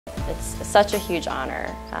It's such a huge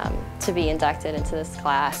honor to be inducted into this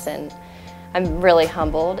class, and I'm really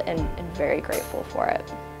humbled and very grateful for it.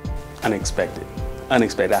 Unexpected.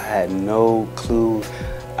 Unexpected. I had no clue.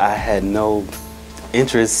 I had no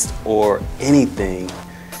interest or anything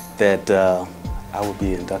that I would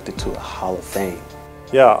be inducted to a Hall of Fame.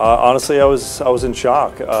 Yeah, honestly, I was in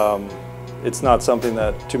shock. It's not something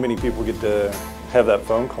that too many people get to have that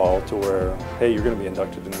phone call to where, hey, you're going to be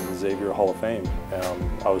inducted into the Xavier Hall of Fame.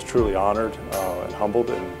 I was truly honored and humbled,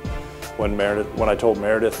 and when I told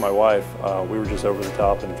Meredith, my wife, we were just over the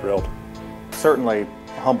top and thrilled. Certainly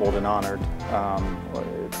humbled and honored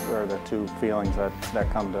are the two feelings that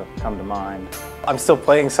come to mind. I'm still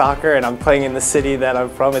playing soccer, and I'm playing in the city that I'm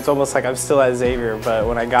from. It's almost like I'm still at Xavier, but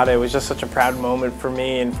when I got it, it was just such a proud moment for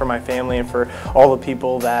me and for my family and for all the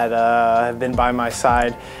people that have been by my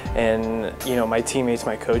side, and my teammates,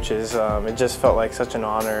 my coaches. It just felt like such an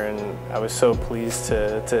honor, and I was so pleased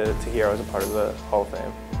to hear I was a part of the Hall of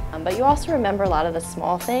Fame. But you also remember a lot of the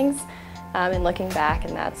small things. And looking back,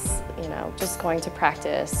 and that's just going to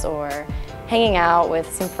practice or hanging out with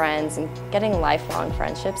some friends and getting lifelong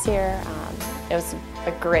friendships here. It was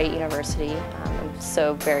a great university. I'm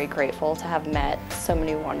so very grateful to have met so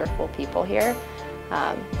many wonderful people here.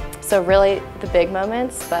 So really the big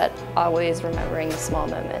moments, but always remembering the small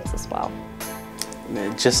moments as well. It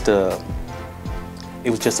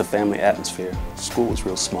was just a family atmosphere. School was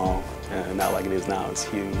real small, not like it is now. It's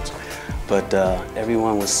huge, but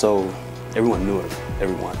everyone knew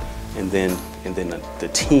everyone, and then the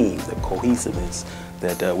team, the cohesiveness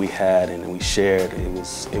that we had and we shared, it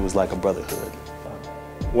was like a brotherhood.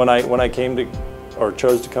 When I came to, or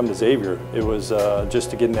chose to come to Xavier, it was just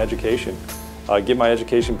to get an education, get my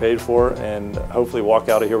education paid for, and hopefully walk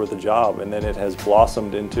out of here with a job. And then it has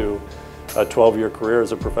blossomed into a 12-year career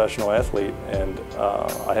as a professional athlete, and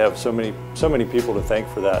I have so many people to thank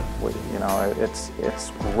for that.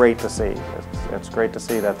 It's great to see. It's great to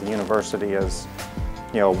see that the university is,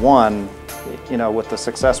 one, with the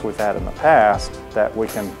success we've had in the past, that we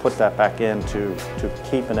can put that back into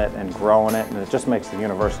keeping it and growing it, and it just makes the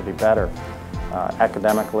university better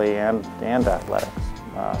academically and athletics.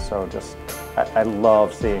 I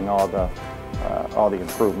love seeing all the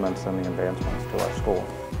improvements and the advancements to our school.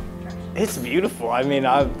 It's beautiful. I mean,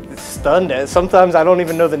 I'm stunned. Sometimes I don't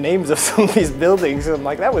even know the names of some of these buildings. I'm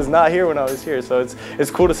like, that was not here when I was here. So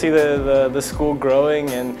it's cool to see the school growing,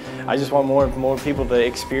 and I just want more people to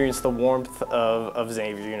experience the warmth of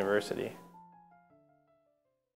Xavier University.